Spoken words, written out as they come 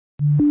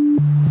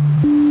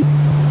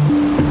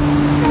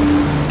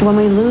When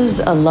we lose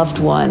a loved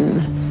one,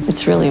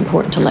 it's really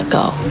important to let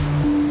go.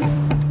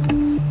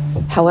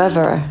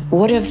 However,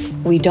 what if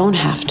we don't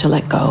have to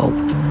let go?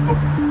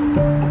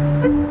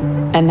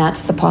 And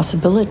that's the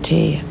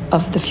possibility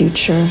of the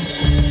future.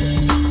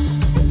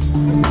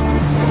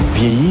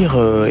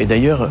 Vieillir est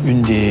d'ailleurs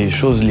une des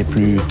choses les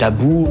plus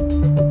tabous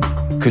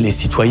que les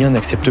citoyens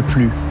n'acceptent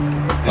plus.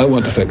 I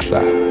want to fix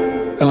that.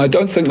 And I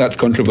don't think that's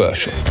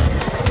controversial.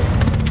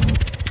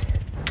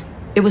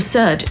 It was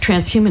said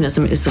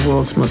transhumanism is the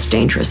world's most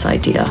dangerous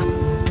idea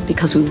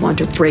because we want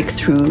to break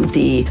through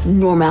the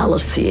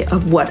normalcy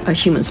of what a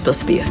human's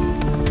supposed to be.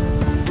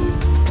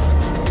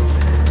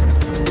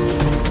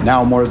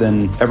 Now more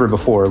than ever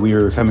before, we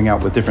are coming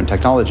out with different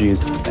technologies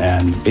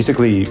and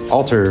basically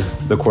alter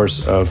the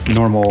course of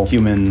normal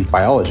human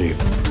biology.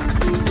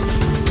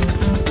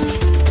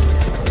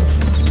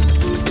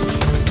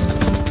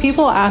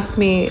 People ask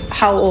me,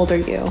 how old are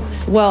you?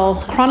 Well,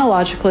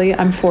 chronologically,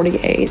 I'm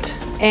 48.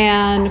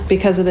 And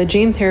because of the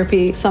gene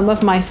therapy, some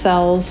of my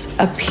cells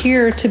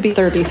appear to be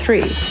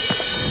 33.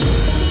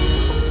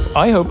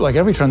 I hope, like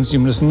every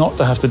transhumanist, not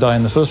to have to die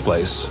in the first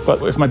place.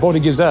 But if my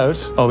body gives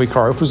out, I'll be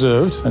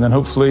cryopreserved, and then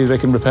hopefully they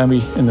can repair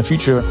me in the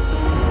future.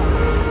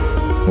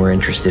 We're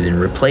interested in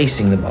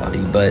replacing the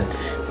body, but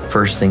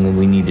first thing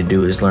we need to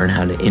do is learn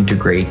how to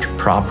integrate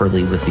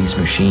properly with these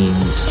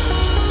machines.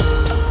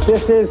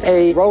 This is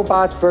a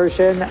robot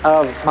version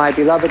of my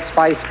beloved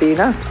Spice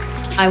Bina.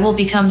 I will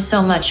become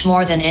so much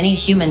more than any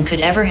human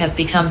could ever have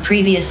become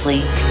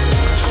previously.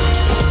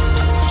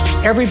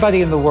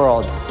 Everybody in the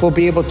world will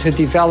be able to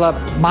develop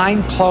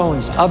mind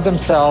clones of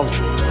themselves.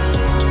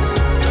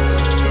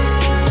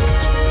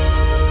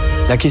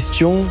 La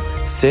question,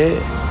 c'est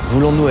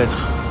voulons-nous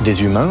être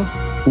des humains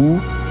ou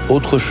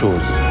autre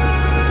chose ?